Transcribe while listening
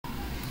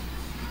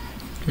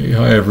Okay,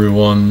 hi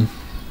everyone.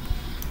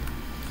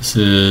 This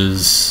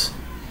is,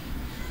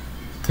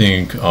 I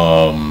think,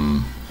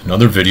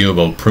 another video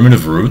about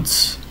primitive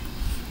roots.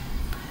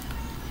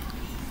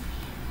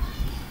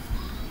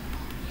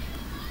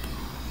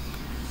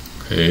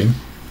 Okay,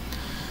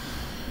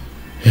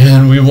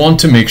 and we want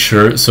to make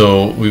sure.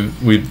 So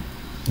we've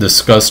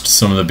discussed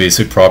some of the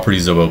basic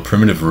properties about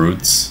primitive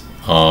roots.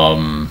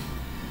 In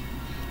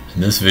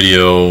this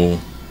video,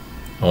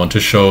 I want to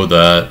show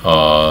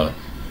that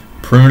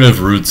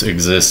primitive roots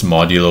exist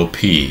modulo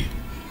p.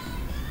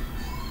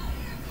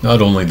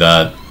 Not only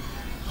that,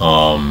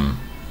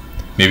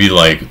 maybe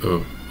like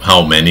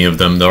how many of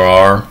them there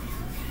are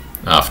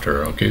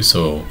after. Okay,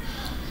 so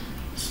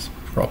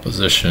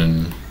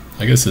proposition,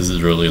 I guess this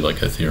is really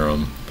like a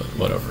theorem, but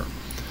whatever.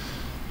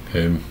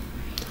 Okay,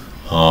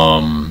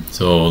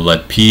 so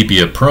let p be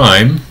a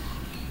prime.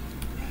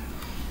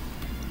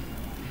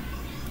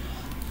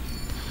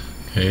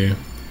 Okay,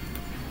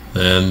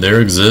 then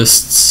there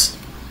exists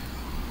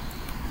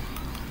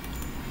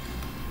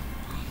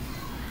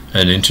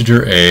an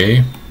integer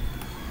a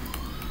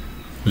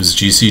whose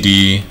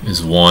GCD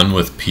is 1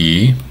 with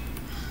p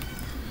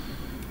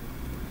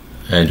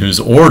and whose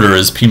order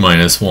is p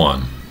minus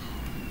 1.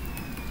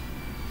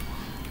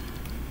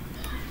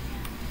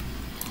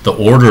 The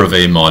order of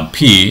a mod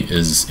p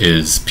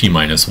is p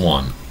minus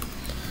 1.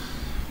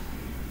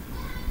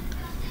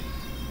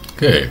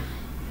 Okay.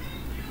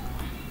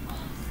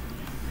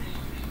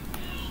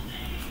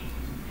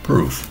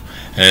 Proof.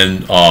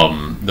 And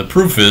the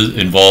proof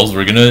involves,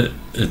 we're going to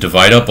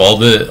divide up all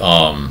the,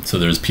 so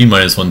there's p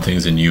minus 1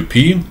 things in UP.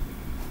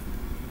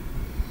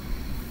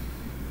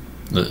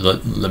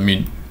 Let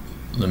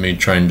me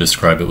try and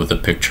describe it with a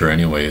picture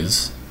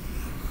anyways.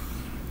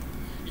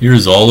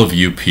 Here's all of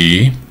UP.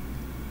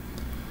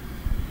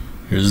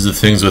 Here's the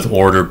things with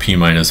order p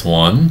minus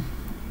 1.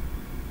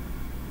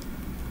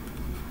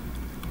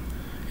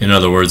 In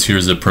other words,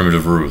 here's the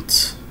primitive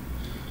roots.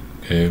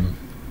 Okay.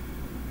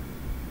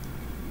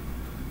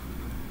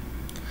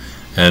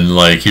 And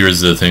like here's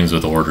the things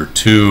with order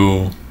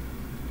 2.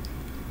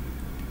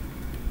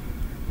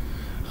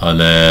 And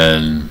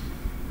then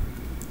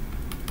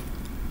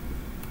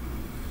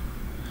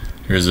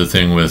here's the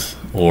thing with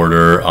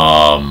order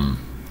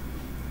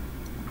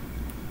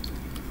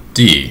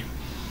D.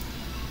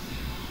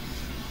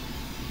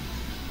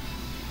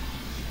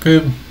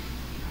 Okay.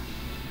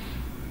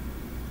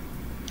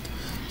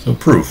 So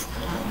proof.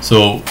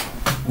 So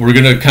we're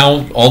going to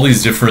count all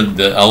these different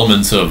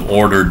elements of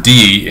order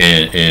D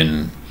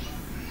in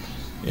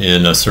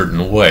a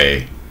certain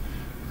way,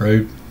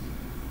 right?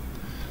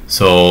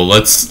 So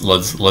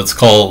let's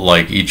call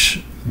like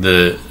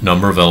the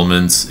number of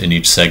elements in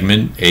each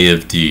segment A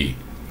of D.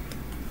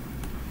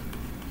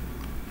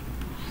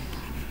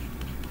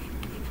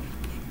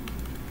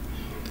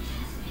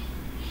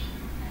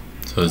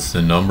 So it's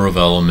the number of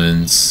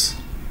elements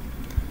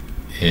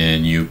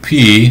in UP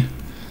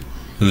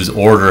whose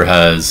order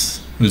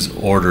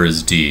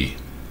is D.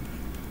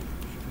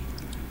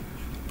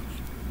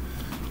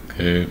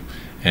 Okay.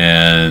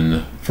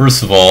 And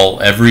first of all,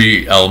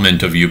 every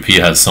element of UP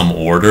has some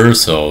order,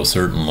 so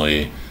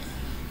certainly,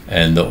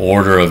 and the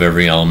order of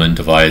every element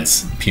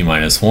divides p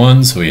minus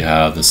 1, so we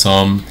have the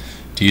sum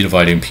d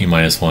dividing p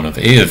minus 1 of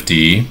A of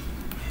D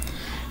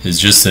is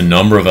just the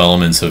number of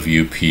elements of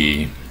UP,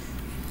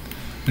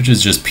 which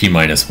is just p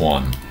minus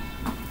 1.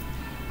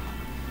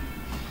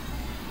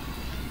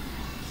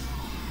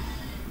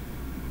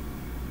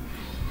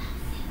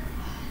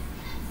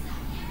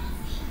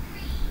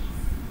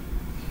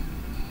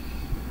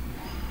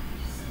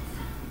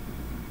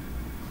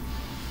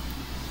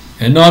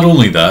 And not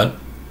only that,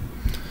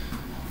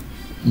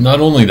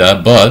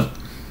 but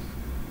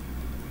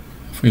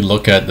if we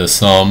look at the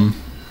sum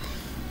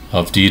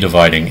of d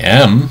dividing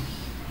m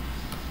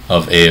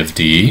of A of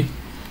D,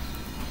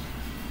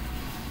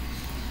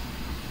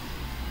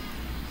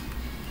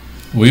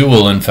 we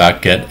will in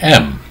fact get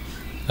m,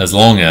 as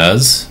long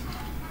as,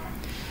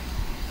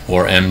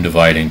 or m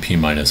dividing p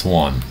minus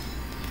 1.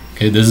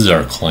 Okay, this is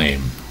our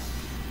claim.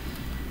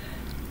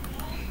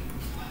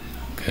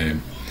 Okay,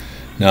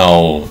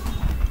 now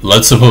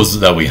let's suppose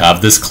that we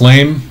have this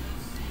claim.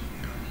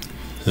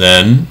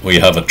 Then we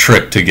have a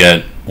trick to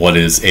get what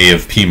is A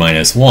of p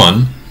minus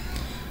 1.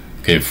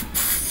 Okay,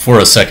 for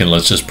a second,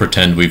 let's just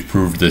pretend we've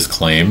proved this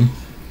claim.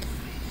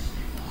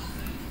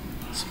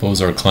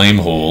 Suppose our claim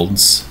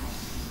holds.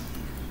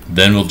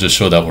 Then we'll just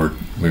show that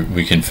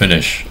we can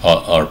finish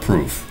our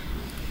proof.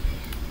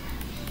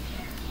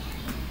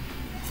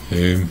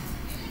 Okay.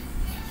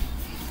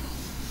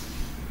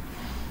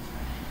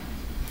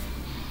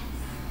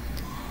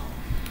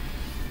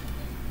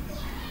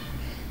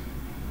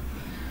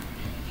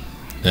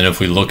 Then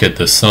if we look at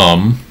the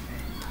sum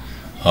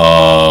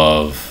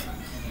of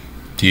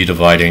d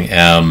dividing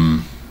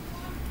m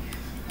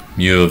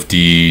mu of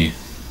d,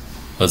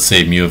 let's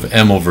say mu of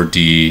m over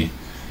d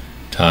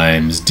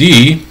times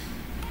d,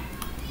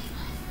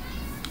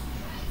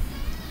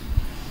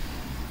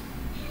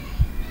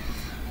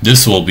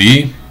 this will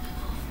be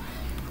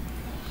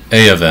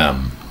A of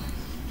m.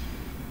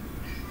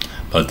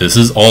 but this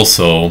is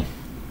also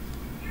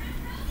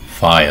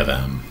phi of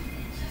m.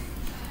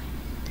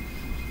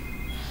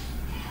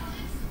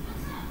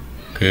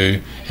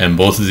 Okay, and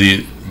both of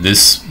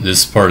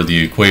this part of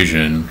the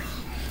equation,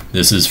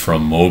 this is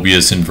from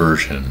Mobius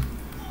inversion.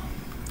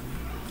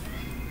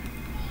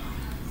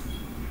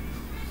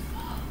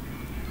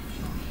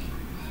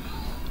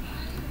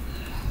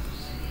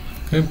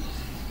 Okay.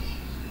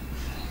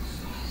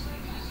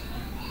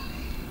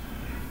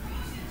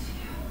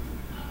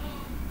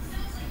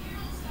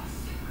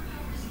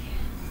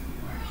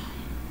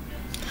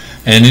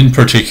 And in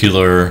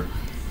particular,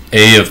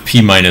 a of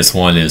p minus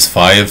 1 is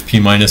phi of p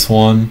minus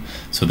 1.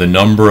 So the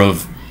number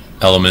of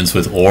elements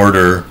with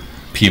order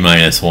p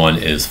minus 1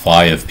 is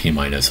phi of p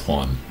minus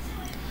 1.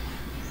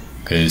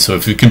 Okay, so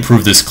if we can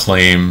prove this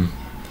claim,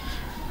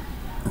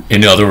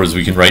 in other words,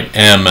 we can write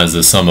m as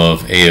the sum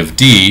of a of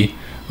d.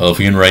 Well, if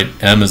we can write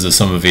m as the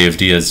sum of a of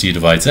d as d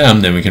divides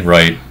m, then we can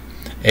write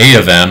a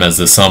of m as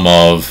the sum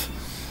of,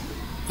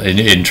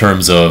 in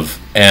terms of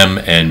m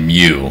and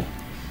mu.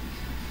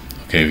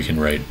 Okay, we can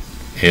write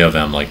a of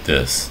m like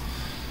this.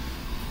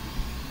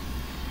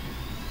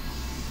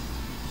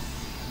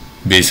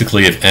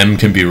 Basically, if m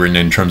can be written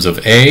in terms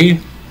of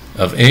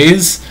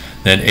a's,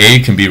 then a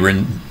can be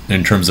written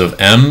in terms of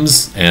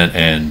m's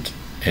and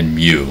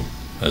mu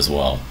as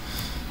well.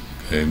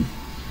 Okay.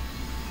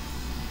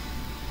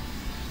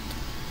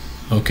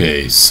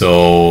 Okay,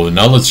 so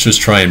now let's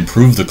just try and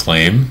prove the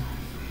claim.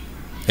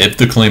 If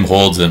the claim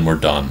holds, then we're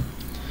done.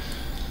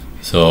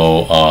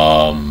 So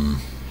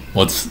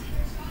what's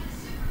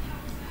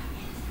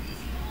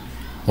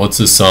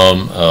the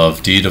sum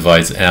of d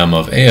divides m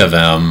of a of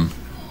m?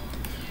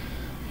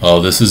 Well,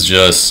 this is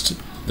just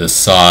the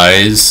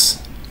size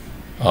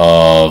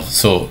of,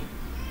 so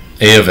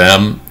a of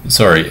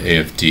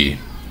d.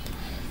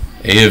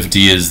 A of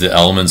d is the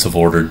elements of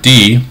order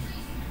d.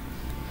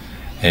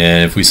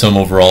 And if we sum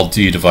over all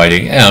d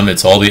dividing m,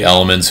 it's all the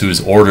elements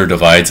whose order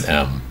divides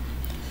m.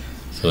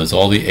 So it's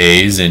all the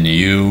a's in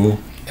u,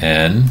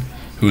 n,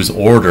 whose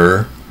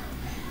order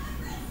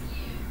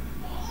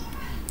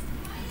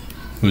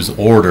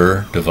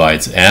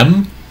divides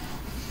m.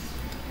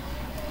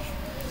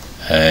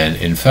 And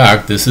in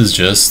fact, this is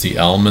just the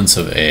elements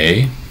of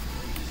a,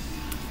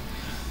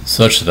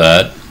 such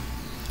that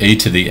a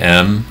to the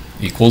m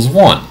equals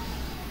 1.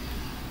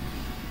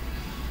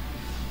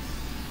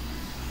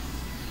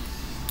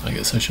 I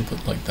guess I should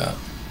put it like that.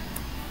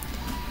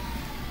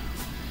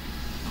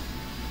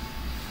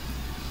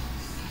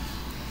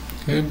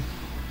 Okay.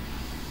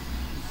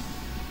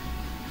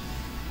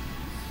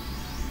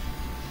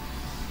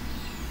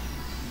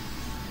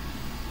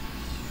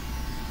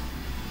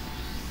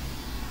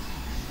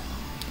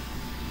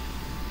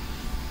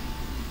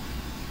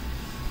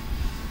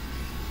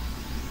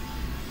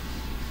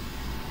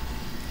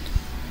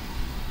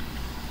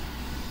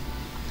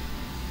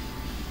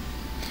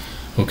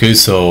 Okay,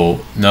 so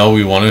now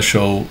we want to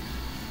show,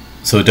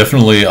 so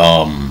definitely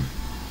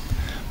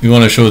we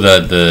want to show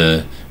that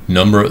the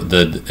number,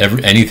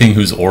 anything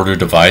whose order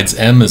divides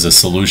m is a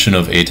solution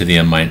of a to the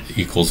m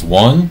equals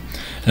 1.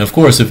 And of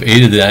course, if a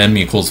to the m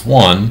equals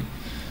 1,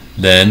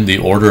 then the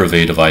order of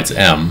a divides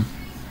m.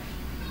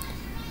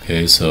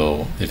 Okay,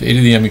 so if a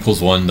to the m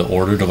equals 1, the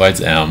order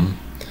divides m.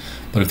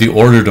 But if the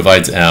order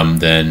divides m,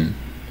 then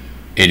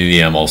a to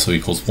the m also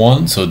equals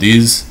 1. So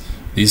these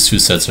two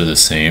sets are the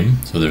same,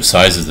 so their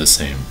size is the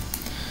same.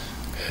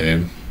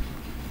 Okay.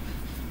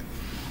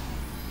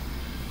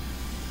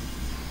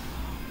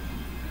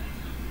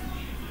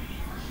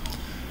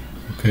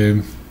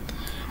 Okay.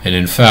 And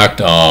in fact,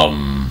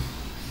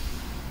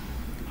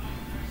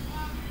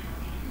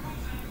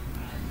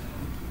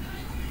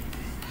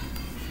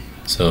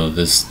 so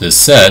this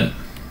set,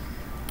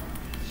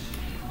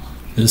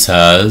 this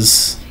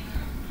has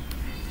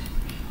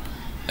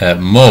at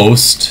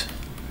most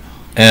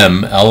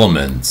m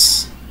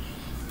elements.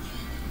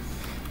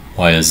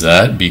 Why is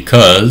that?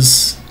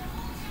 Because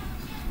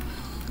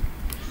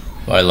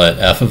if I let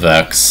f of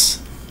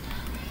x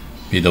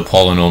be the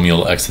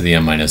polynomial x to the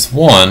m minus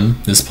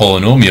 1, this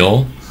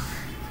polynomial,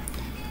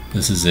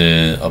 this is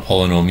a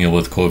polynomial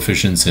with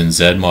coefficients in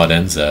z mod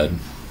nz,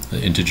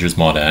 the integers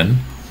mod n.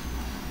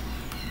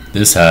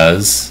 This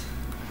has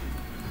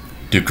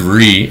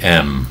degree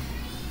m.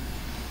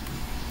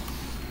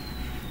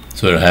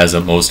 So it has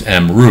at most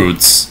m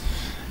roots.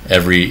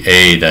 Every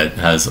a that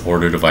has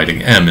order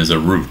dividing m is a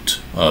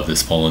root of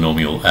this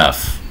polynomial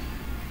f.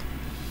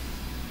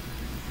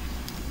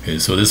 Okay,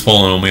 so this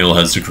polynomial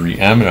has degree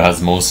m, it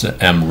has most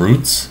m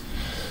roots.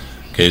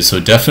 Okay, so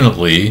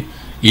definitely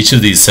each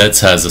of these sets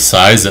has a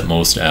size at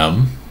most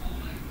m.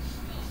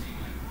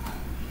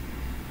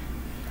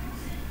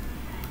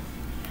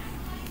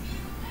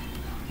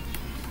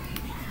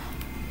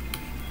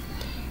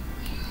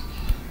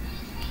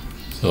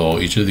 So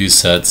each of these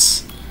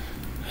sets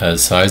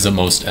has size at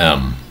most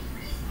m.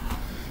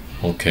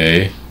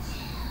 Okay.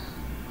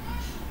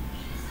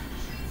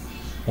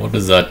 What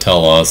does that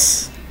tell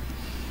us?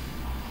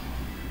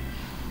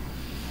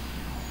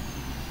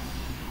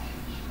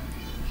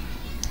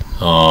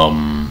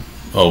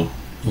 Oh,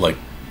 like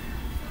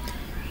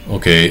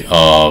Okay,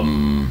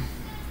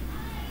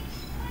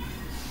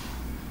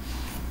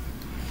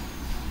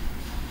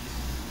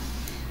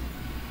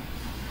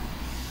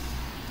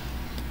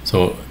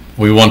 so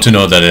we want to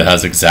know that it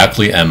has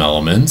exactly m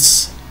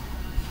elements.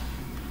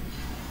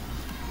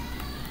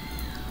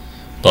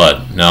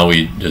 But now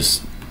we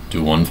just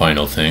do one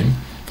final thing.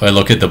 If I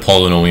look at the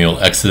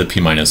polynomial x to the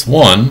p minus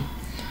 1,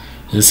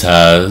 this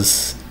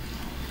has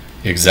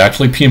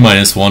exactly p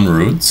minus 1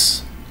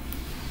 roots.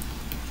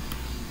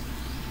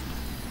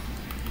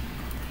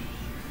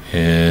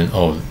 And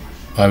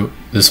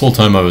this whole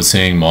time I was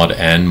saying mod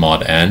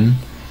n,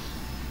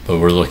 but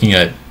we're looking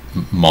at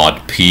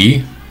mod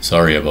p.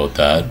 Sorry about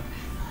that.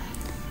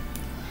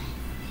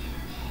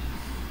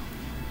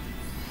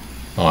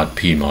 Mod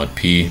p,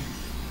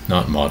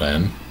 not mod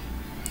n.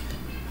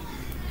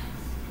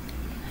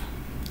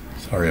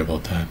 Sorry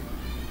about that.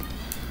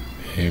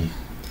 Okay.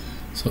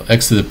 So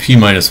x to the p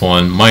minus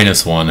 1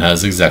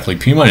 has exactly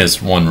p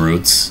minus 1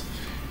 roots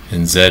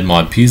in z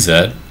mod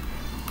pz.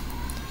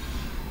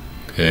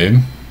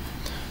 Okay.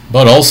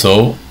 But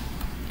also,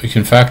 we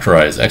can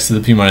factorize x to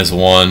the p minus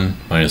 1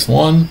 minus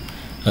 1.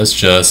 That's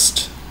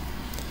just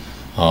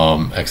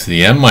x to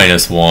the m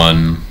minus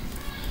 1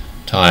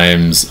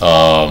 times,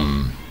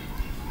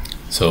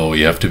 so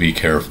you have to be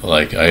careful,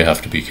 like I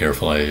have to be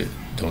careful I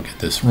don't get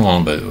this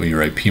wrong, but we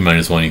write p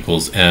minus 1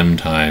 equals m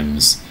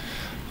times,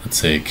 let's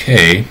say,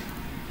 k.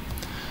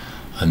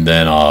 And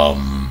then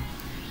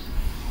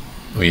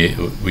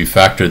we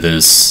factor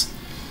this,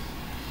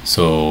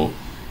 so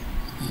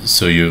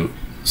you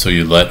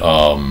let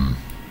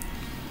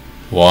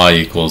y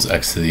equals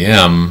x to the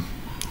m.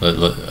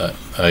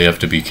 I have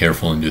to be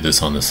careful and do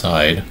this on the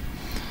side.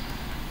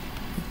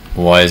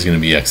 Y is going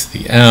to be x to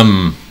the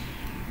m,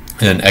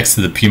 and x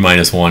to the p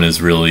minus 1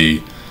 is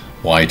really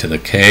y to the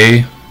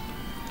k.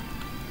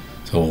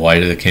 So y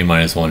to the k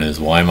minus 1 is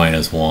y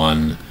minus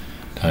 1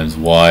 times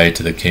y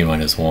to the k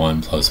minus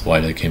 1 plus y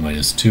to the k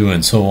minus 2,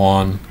 and so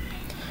on,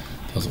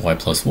 plus y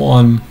plus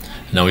 1.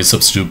 And now we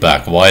substitute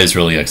back. Y is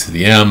really x to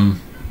the m.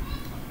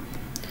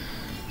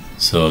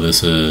 So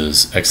this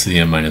is x to the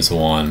m minus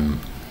 1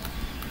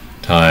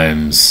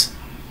 times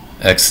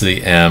x to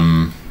the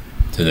m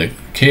to the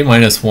k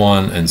minus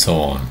 1, and so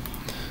on.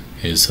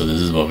 Okay, so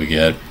this is what we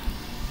get.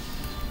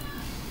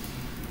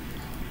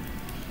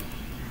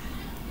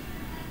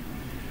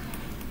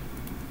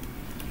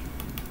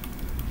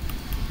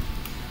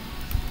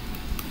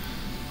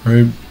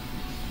 Right.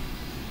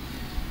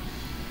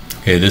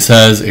 Okay, this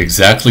has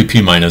exactly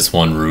p minus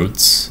 1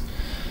 roots.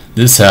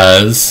 This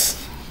has,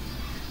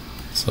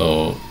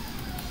 so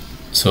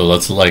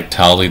let's like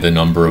tally the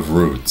number of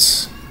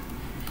roots.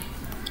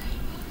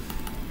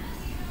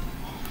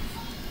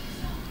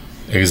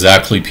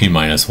 Exactly p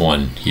minus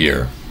 1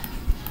 here.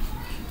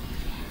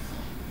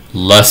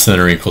 Less than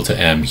or equal to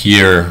m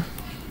here.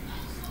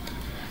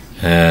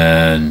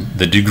 And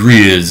the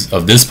degree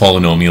of this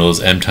polynomial is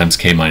m times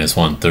k minus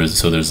 1.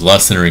 So there's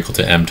less than or equal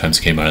to m times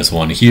k minus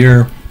 1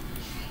 here.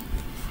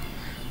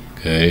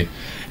 Okay.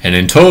 And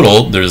in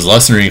total, there's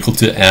less than or equal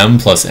to m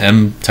plus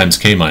m times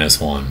k minus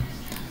 1.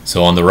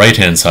 So on the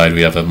right-hand side,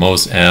 we have at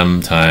most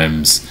m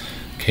times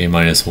k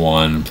minus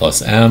 1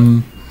 plus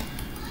m.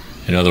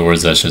 In other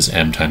words, that's just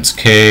m times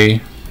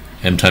k.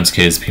 M times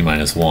k is p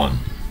minus 1.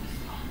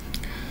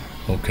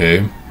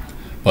 Okay.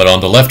 But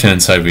on the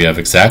left-hand side, we have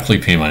exactly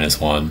p minus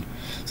 1.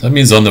 So that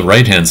means on the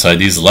right-hand side,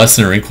 these less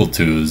than or equal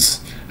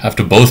to's have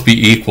to both be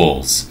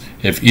equals.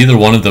 If either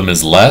one of them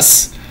is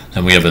less,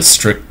 then we have a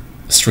strict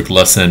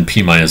less than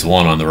p minus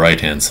 1 on the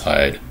right-hand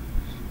side,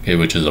 okay,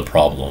 which is a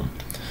problem.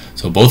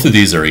 So both of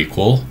these are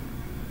equal.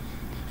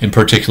 In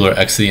particular,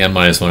 x to the m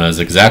minus 1 has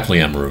exactly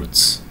m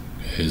roots.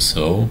 Okay,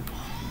 so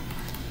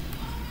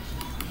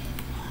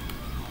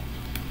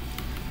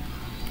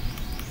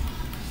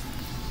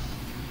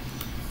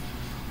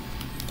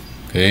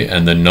okay,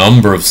 and the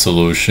number of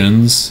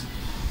solutions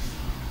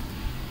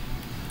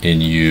in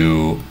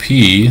UP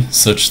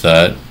such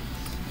that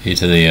a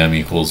to the m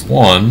equals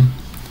 1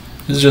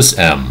 is just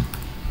m.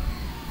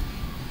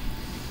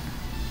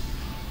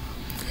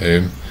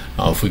 Okay,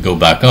 now if we go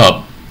back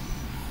up,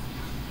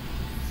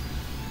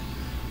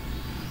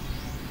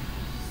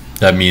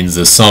 that means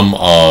the sum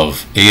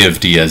of a of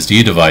d as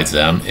d divides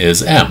m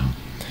is m.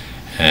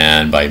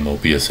 And by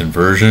Mobius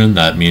inversion,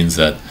 that means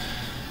that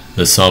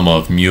the sum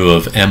of mu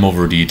of m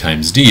over d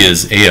times d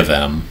is a of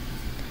m,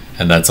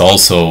 and that's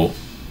also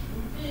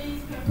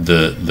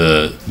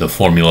the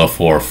formula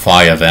for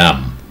phi of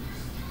m.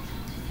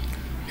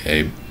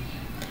 Okay,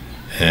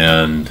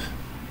 and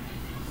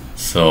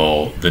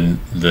so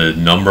the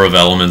number of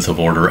elements of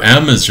order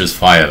m is just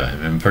phi of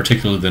m. In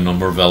particular, the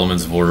number of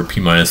elements of order p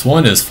minus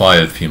 1 is phi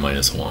of p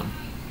minus 1.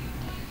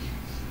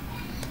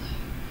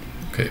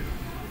 Okay,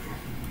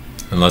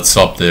 and let's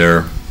stop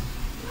there.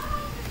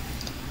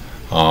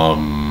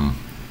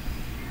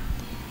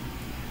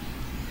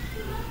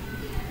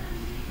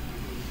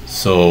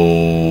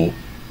 So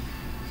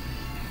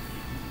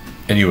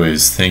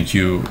anyways, thank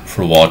you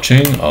for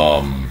watching.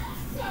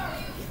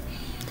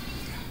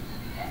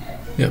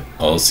 Yep,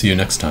 I'll see you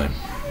next time.